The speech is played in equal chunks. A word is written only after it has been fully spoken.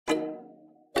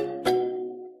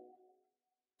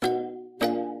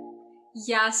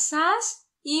Γεια σας,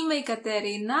 είμαι η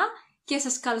Κατερίνα και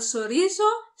σας καλωσορίζω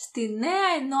στη νέα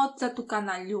ενότητα του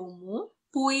καναλιού μου,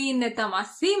 που είναι τα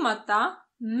μαθήματα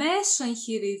μέσω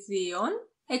εγχειριδίων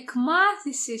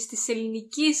εκμάθησης της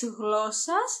ελληνικής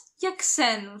γλώσσας για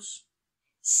ξένους.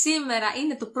 Σήμερα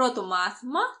είναι το πρώτο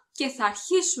μάθημα και θα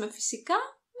αρχίσουμε φυσικά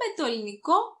με το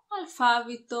ελληνικό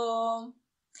αλφάβητο.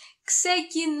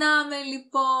 Ξεκινάμε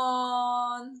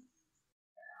λοιπόν!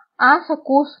 Ας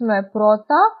ακούσουμε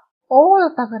πρώτα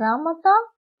όλα τα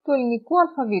γράμματα του ελληνικού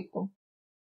αλφαβήτου.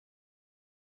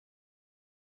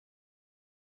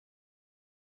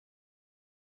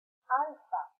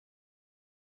 Αλφα,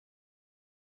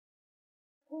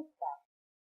 Β,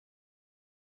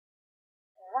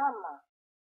 Γ,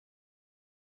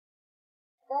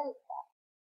 Δέλτα,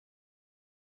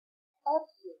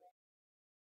 Έψιλον,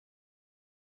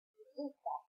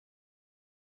 Ζήτα,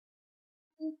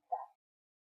 Ήτα,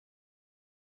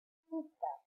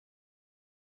 Ήτα,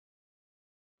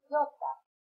 Ιώτα,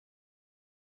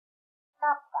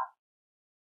 Κάπα,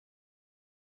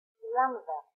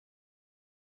 Λάμδα,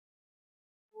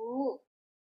 Νι,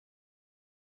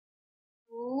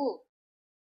 Νι,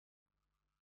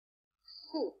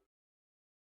 Σι,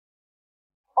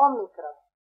 Όμικρον,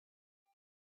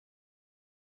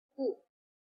 Σι,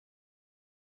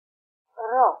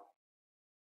 Ρο,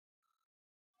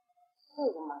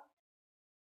 Σίγμα,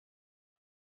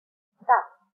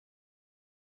 Ταφ,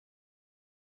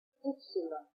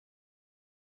 Ήψιλον,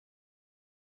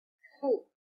 Χ,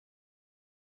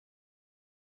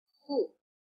 Σι,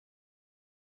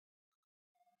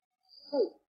 Σι,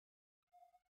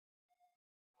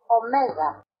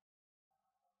 Ωμέγα.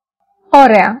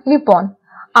 Ωραία, λοιπόν,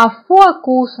 αφού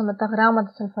ακούσαμε τα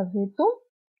γράμματα του αλφαβήτου,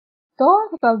 τώρα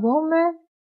θα τα δούμε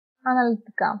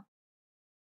αναλυτικά.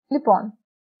 Λοιπόν,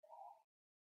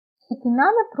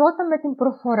 ξεκινάμε πρώτα με την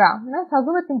προφορά. Θα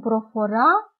δούμε την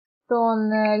προφορά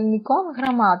των ελληνικών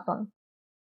γραμμάτων,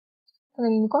 των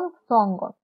ελληνικών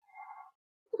φθόγκων.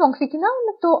 Λοιπόν, ξεκινάμε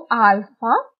με το α,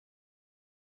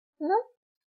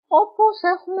 όπως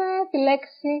έχουμε τη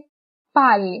λέξη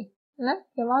πάλι.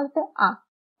 Διαβάζετε α,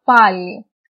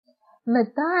 πάλι.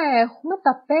 Μετά έχουμε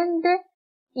τα 5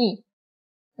 ι.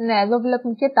 Εδώ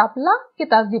βλέπουμε και τα απλά και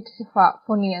τα δίψηφα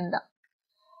φωνήεντα.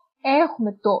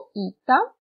 Έχουμε το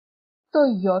ήτα, το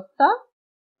ιώτα,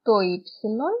 το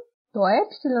ύψιλον, το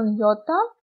έψιλον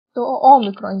ιώτα, το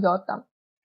όμικρον ιώτα.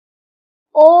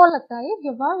 Όλα τα ι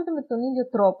διαβάζονται με τον ίδιο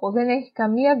τρόπο. Δεν έχει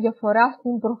καμία διαφορά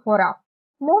στην προφορά.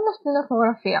 Μόνο στην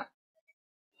ορθογραφία.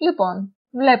 Λοιπόν,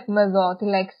 βλέπουμε εδώ τη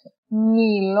λέξη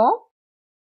μήλο,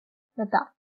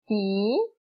 μετά τι,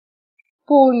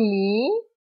 πολύ,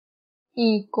 20,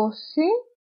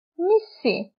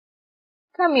 μισή.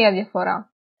 Καμία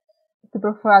διαφορά στην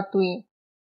προφορά του ι.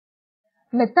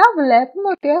 Μετά βλέπουμε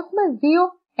ότι έχουμε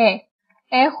δύο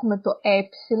Έχουμε το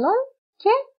και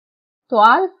το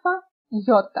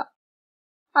ιώτα.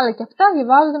 Αλλά και αυτά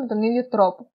διαβάζονται με τον ίδιο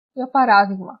τρόπο. Για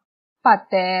παράδειγμα,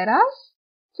 πατέρας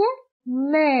και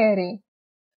μέρη.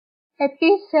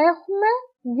 Επίσης έχουμε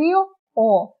δύο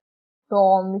ο. Το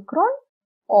όμικρον,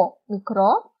 ο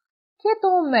μικρό, και το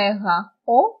ωμέγα,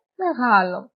 ο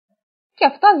μεγάλο. Και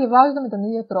αυτά διαβάζονται με τον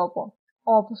ίδιο τρόπο.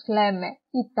 Όπως λέμε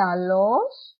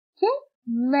Ιταλός και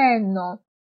μένο.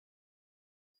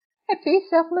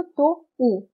 Επίσης έχουμε το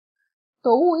ου. Το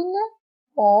ου είναι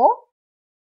ο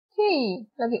και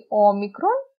η. Δηλαδή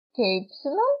όμικρον και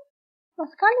ύψιλον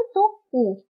μας κάνει το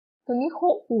ου. Τον ήχο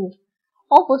ου.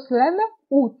 Όπως λέμε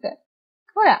ούτε.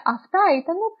 Ωραία, αυτά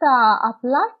ήταν τα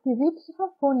απλά και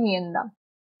δίψηφα φωνήεντα.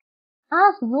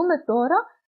 Ας δούμε τώρα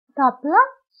τα απλά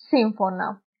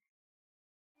σύμφωνα.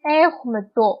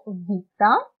 Έχουμε το β,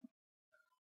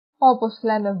 όπως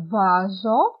λέμε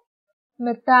βάζω.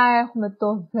 Μετά έχουμε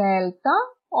το δέλτα,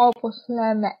 όπως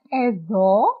λέμε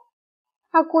εδώ.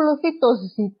 Ακολουθεί το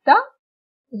ζήτα,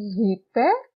 ζήτε.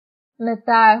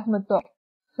 Μετά έχουμε το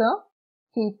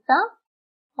θήτα,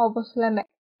 όπως λέμε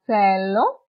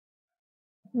θέλω.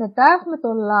 Μετά έχουμε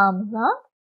το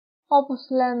λάμδα, όπως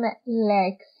λέμε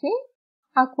λέξη.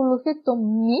 Ακολουθεί το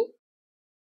μη,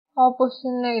 όπως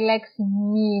είναι η λέξη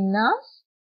μήνας.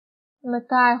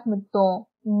 Μετά έχουμε το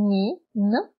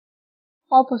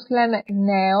όπως λέμε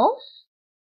νέος.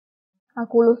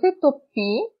 Ακολουθεί το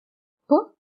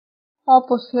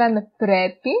όπως λέμε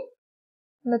πρέπει.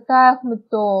 Μετά έχουμε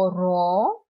το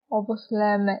ρο, όπως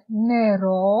λέμε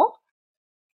νερό.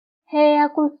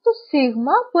 Ακολουθεί το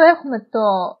σίγμα που έχουμε το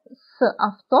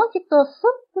αυτό και το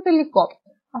το τελικό.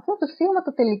 Αυτό το σίγμα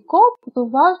το τελικό που το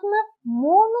βάζουμε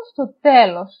μόνο στο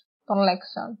τέλος των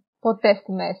λέξεων. Ποτέ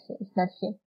στη μέση ή στην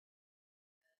αρχή.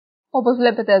 Όπως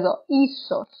βλέπετε εδώ,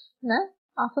 ίσως.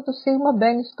 Αυτό το σίγμα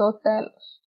μπαίνει στο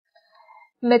τέλος.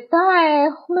 Μετά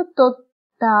έχουμε το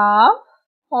ταφ,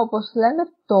 όπως λέμε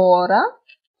τώρα,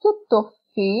 και το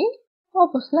φι,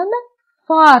 όπως λέμε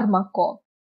φάρμακο.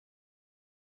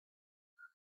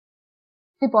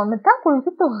 Λοιπόν, μετά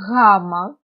ακολουθεί το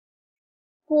γάμα,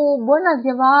 που μπορεί να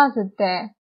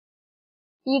διαβάζεται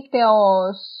είτε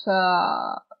ως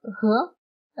γ,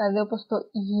 δηλαδή όπως το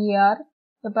year,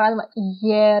 για παράδειγμα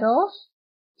γέρος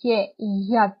και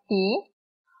γιατί,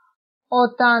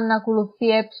 όταν ακολουθεί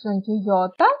ε και ι,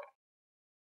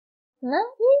 ναι,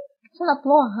 ή σαν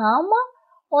απλό γάμα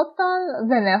όταν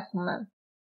δεν έχουμε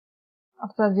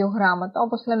αυτά τα δύο γράμματα,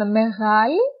 όπως λέμε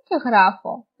μεγάλη και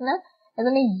γράφω, ναι. Εδώ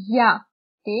είναι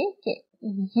γιατί και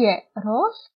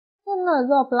γέρος, ενώ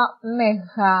εδώ απλά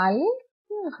μεγάλη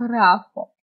και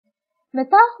γράφω.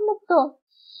 Μετά έχουμε το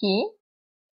χ.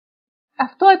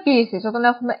 Αυτό επίσης, όταν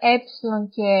έχουμε ε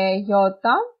και ι,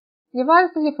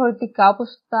 διαβάζεται διαφορετικά,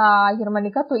 όπως στα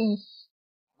γερμανικά το ich,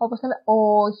 όπως λέμε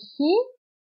όχι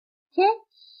και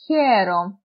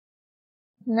χαίρο,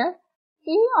 ναι,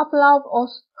 ή απλά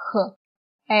ως χ.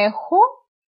 Έχω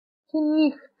και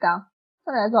νύχτα.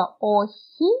 Εδώ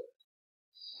όχι,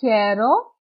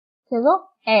 χαίρο και εδώ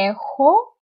έχω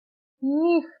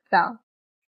νύχτα.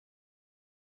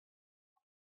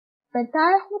 Μετά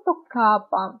έχουμε το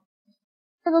κάπα.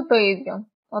 Εδώ το ίδιο.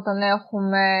 Όταν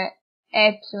έχουμε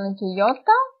ε και ι,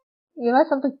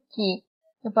 διαβάζεται από το κι.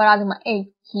 Για παράδειγμα,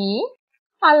 εκεί,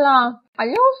 αλλά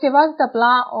αλλιώς διαβάζεται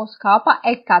απλά ως κάπα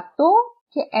 100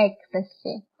 και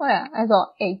έκθεση. Ωραία,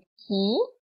 εδώ εκεί,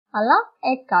 αλλά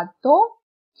 100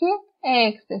 και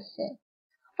έκθεση.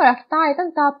 Ωραία, αυτά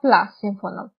ήταν τα απλά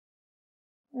σύμφωνα.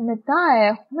 Μετά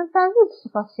έχουμε τα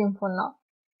δύσιφα σύμφωνα.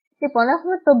 Λοιπόν,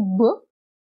 έχουμε το μπ,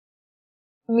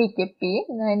 μη και πι,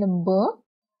 να είναι μπ,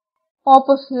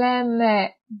 όπως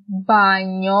λέμε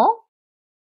μπάνιο,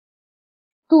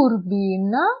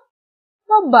 τουρμπίνα,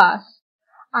 μπαμπάς.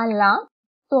 Αλλά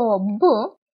το μπ,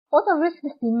 όταν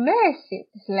βρίσκεται στη μέση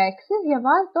της λέξης,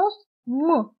 διαβάζεται ως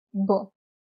μπ.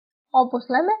 Όπως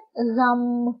λέμε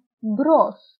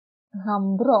γαμπρός,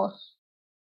 γαμπρός.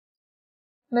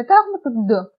 Μετά έχουμε το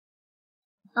ντ.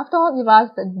 Αυτό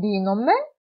διαβάζεται ντύνομαι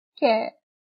και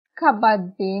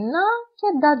καμπαντίνα και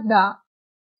νταντά.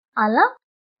 Αλλά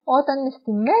όταν είναι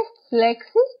στη μέση της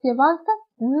λέξης, διαβάζεται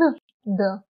ντ.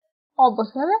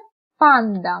 Όπως λέμε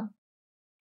πάντα.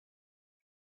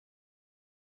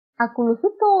 Ακολουθεί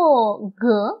το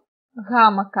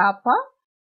γάμα κάπα,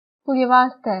 που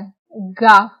διαβάζεται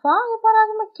γκάφα, για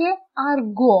παράδειγμα, και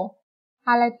αργό.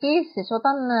 Αλλά επίσης,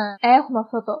 όταν έχουμε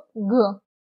αυτό το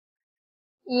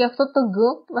ή αυτό το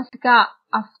βασικά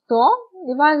αυτό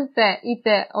διαβάζεται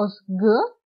είτε ως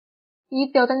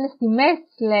είτε όταν είναι στη μέση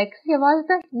της λέξης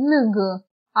διαβάζεται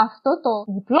Αυτό το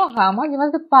διπλό γάμα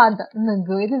διαβάζεται πάντα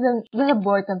γιατί δεν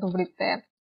μπορείτε να το βρείτε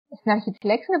στην αρχή της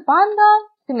λέξης, είναι πάντα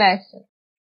στη μέση.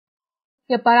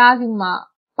 Για παράδειγμα,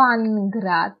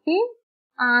 πανγκράτη,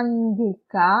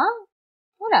 αγγλικά.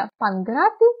 Ωραία,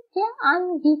 πανγκράτη και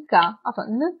αγγλικά. Αυτό,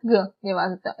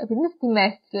 διαβάζεται, επειδή είναι στη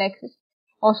μέση της λέξης.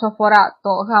 Όσο αφορά το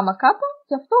γάμα κάπα,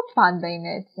 και αυτό πάντα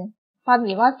είναι έτσι. Πάντα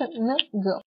διαβάζεται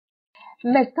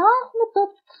Μετά έχουμε το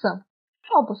τς,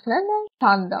 όπως λένε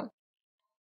πάντα.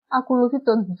 Ακολουθεί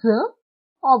το τζ,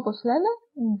 όπως λένε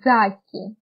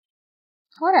τζάκι.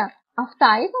 Ωραία, αυτά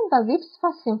ήταν τα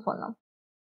δύψηφα σύμφωνα.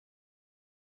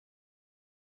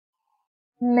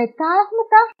 Μετά έχουμε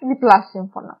τα διπλά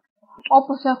σύμφωνα.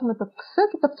 Όπως έχουμε το ξ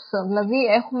και το ψ. Δηλαδή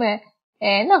έχουμε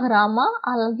ένα γράμμα,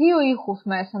 αλλά δύο ήχους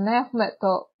μέσα. Να έχουμε το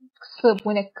ξ που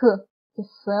είναι κ και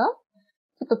σ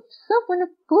και το ψ που είναι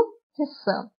π και σ.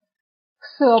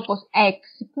 Ξ όπως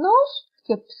έξυπνος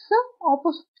και ψ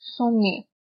όπως ψωμί.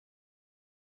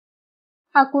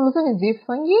 Ακολουθούν οι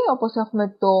δίφθογγοι, όπως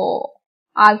έχουμε το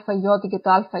αι και το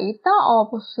αι,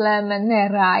 όπως λέμε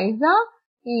νεράιδα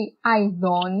ή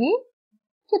αηδόνι.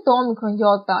 Και το όμικρον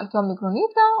γιώτα και όμικρον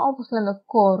ήτα, όπως λέμε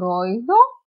κορόιδο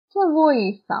και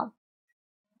βοήθα.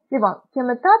 Λοιπόν, και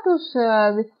μετά τους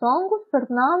διφθόγγους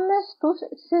περνάμε στους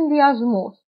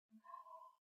συνδυασμούς.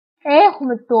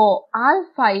 Έχουμε το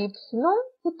αι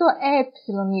και το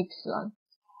εY.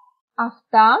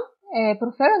 Αυτά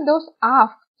προφέρονται ως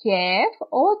αφ και εφ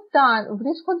όταν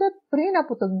βρίσκονται πριν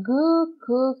από το γ, κ,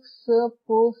 ξ, π,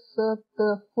 σ, τ,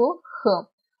 φ, χ.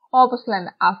 Όπως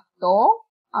λέμε αυτό,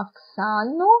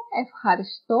 αυξάνω,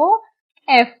 ευχαριστώ,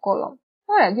 εύκολο.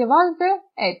 Ωραία, διαβάζεται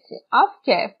έτσι. Αφ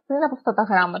και εφ, πριν από αυτά τα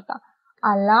γράμματα.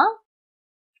 Αλλά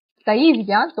τα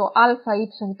ίδια, το αι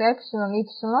και το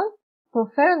εY,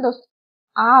 προφέρονται ως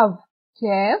αβ και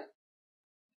εφ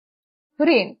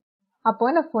πριν από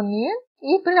ένα φωνήεν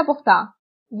ή πριν από αυτά.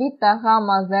 Β, γ,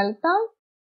 δ,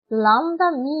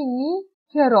 λάμδα, μη,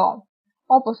 και ρο.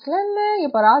 Όπως λέμε, για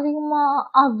παράδειγμα,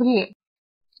 αυλή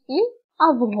ή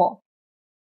αυγό.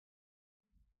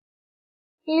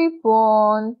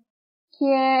 Λοιπόν,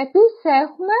 και επίσης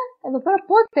έχουμε εδώ πέρα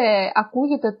πότε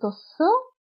ακούγεται το σ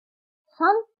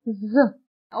σαν ζ.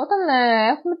 Όταν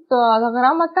έχουμε τα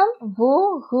γράμματα β,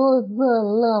 γ, δ,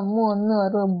 λ, μ, ν,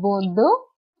 ρ, μπ, ντ,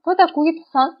 τότε ακούγεται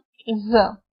σαν ζ.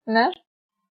 Ναι.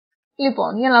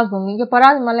 Λοιπόν, για να δούμε. Για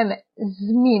παράδειγμα λέμε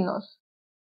σμήνος.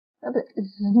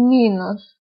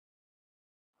 Σμήνος.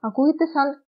 Ακούγεται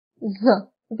σαν ζ,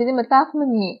 επειδή μετά έχουμε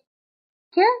μη.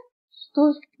 Και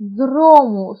στους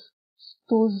δρόμους.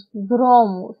 Στους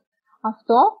δρόμους.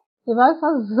 Αυτό διαβάζει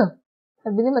σαν ζ,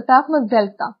 επειδή μετά έχουμε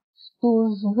δέλτα.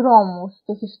 Στους δρόμους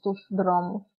και όχι στους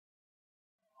δρόμους.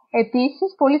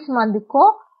 Επίσης, πολύ σημαντικό,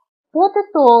 πότε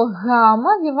το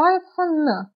γάμα διαβάζεται σαν ν.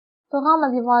 Το γάμα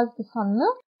διαβάζεται σαν ν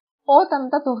όταν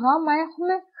μετά το γάμα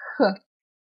έχουμε χ.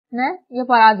 Ναι, για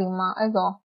παράδειγμα, εδώ,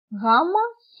 γάμα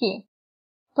χ.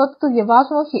 Τότε το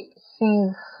διαβάζουμε όχι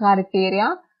συγχαρητήρια,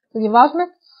 το διαβάζουμε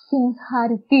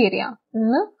συγχαρητήρια.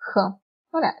 Ν, χ.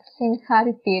 Ωραία,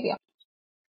 συγχαρητήρια.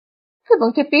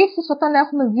 Λοιπόν, και επίσης όταν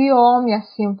έχουμε δύο όμοια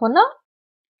σύμφωνα,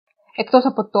 εκτός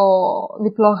από το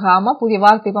διπλό γάμα που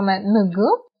διαβάζεται, είπαμε, νγκ,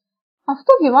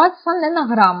 αυτό διαβάζεται σαν ένα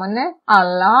γράμμα, ναι,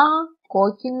 αλλά,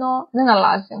 κόκκινο, δεν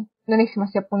αλλάζει. Δεν έχει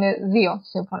σημασία που είναι δύο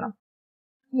σύμφωνα.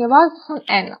 Διαβάζεται σαν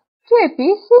ένα. Και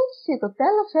επίσης, για το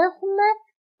τέλος έχουμε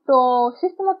το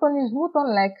σύστημα τονισμού των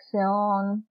λέξεων.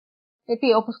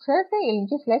 Γιατί, όπως ξέρετε, οι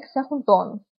ελληνικές λέξεις έχουν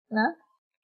τόνους, ναι.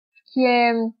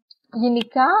 Και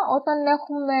γενικά, όταν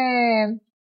έχουμε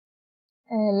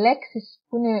λέξεις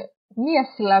που είναι μία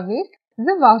συλλαβής,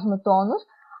 δεν βάζουμε τόνους,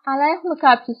 αλλά έχουμε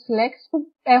κάποιες λέξεις που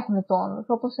έχουν τόνους,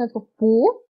 όπως είναι το που,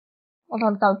 όταν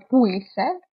ρωτάμε που είσαι,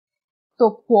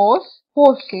 το πώς,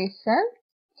 πώς είσαι,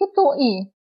 και το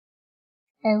ή.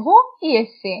 Εγώ ή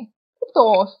εσύ. Και το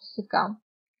ως φυσικά.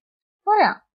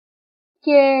 Ωραία.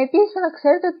 Και επίσης να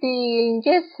ξέρετε ότι οι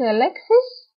ελληνικές λέξεις,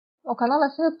 ο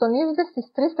κανόνας είναι ότι τονίζονται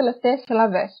στις τρεις τελευταίες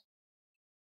συλλαβές.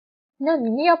 Είναι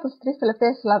μία από τις τρεις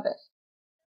τελευταίες συλλαβές.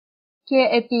 Και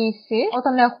επίσης,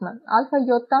 όταν έχουμε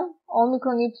αι,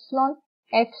 όμικρον y, ει,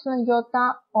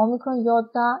 όμικρον ι, y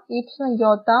ή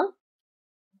αι,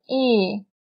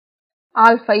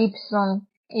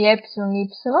 ή ει,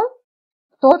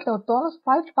 τότε ο τόνος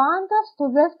πάει πάντα στο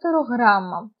δεύτερο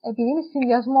γράμμα, επειδή είναι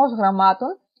συνδυασμός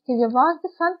γραμμάτων και διαβάζεται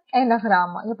σαν ένα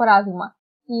γράμμα. Για παράδειγμα,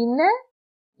 είναι,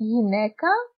 γυναίκα,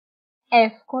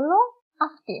 εύκολο,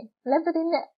 αυτή. Βλέπετε,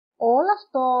 είναι όλα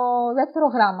στο δεύτερο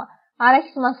γράμμα. Άρα έχει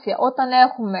σημασία. Όταν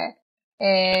έχουμε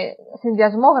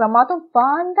συνδυασμό γραμμάτων,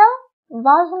 πάντα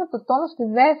βάζουμε το τόνο στο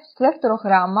δεύτερο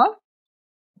γράμμα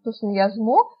του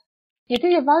συνδυασμού, γιατί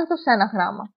διαβάζεται ως ένα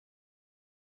γράμμα.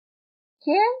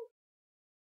 Και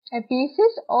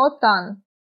επίσης, όταν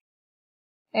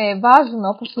βάζουμε,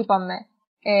 όπως είπαμε,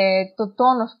 το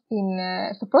τόνο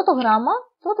στο πρώτο γράμμα,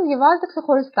 τότε διαβάζεται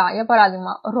ξεχωριστά. Για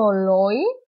παράδειγμα, ρολόι,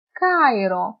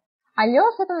 Κάιρο.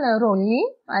 Αλλιώς θα ήταν ρολί,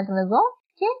 αν ήταν εδώ,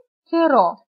 και καιρό.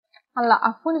 Αλλά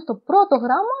αφού είναι στο πρώτο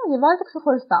γράμμα, διαβάζεται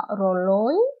ξεχωριστά.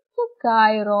 Ρολόι και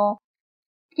Κάιρο.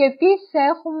 Και επίσης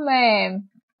έχουμε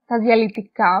τα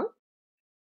διαλυτικά,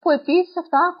 που επίσης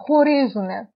αυτά χωρίζουν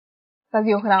τα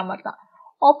δύο γράμματα.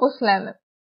 Όπως λέμε,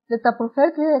 δεν τα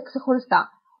προφέρετε ξεχωριστά.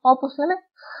 Όπως λέμε,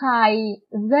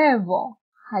 χαϊδεύω.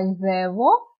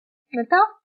 Χαϊδεύω, μετά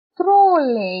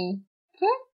τρόλεϊ και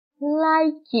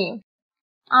λαϊκή.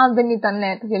 Αν δεν ήταν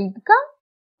τα διαλυτικά,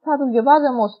 θα το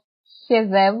διαβάζαμε ως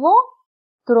χεδεύω,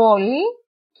 τρόλι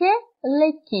και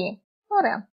λεκή.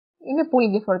 Ωραία. Είναι πολύ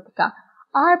διαφορετικά.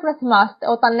 Άρα πρέπει να θυμάστε,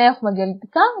 όταν έχουμε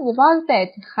διαλυτικά, διαβάζετε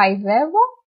έτσι. Χαϊδεύω,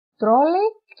 τρόλι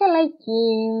και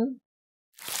λαϊκή.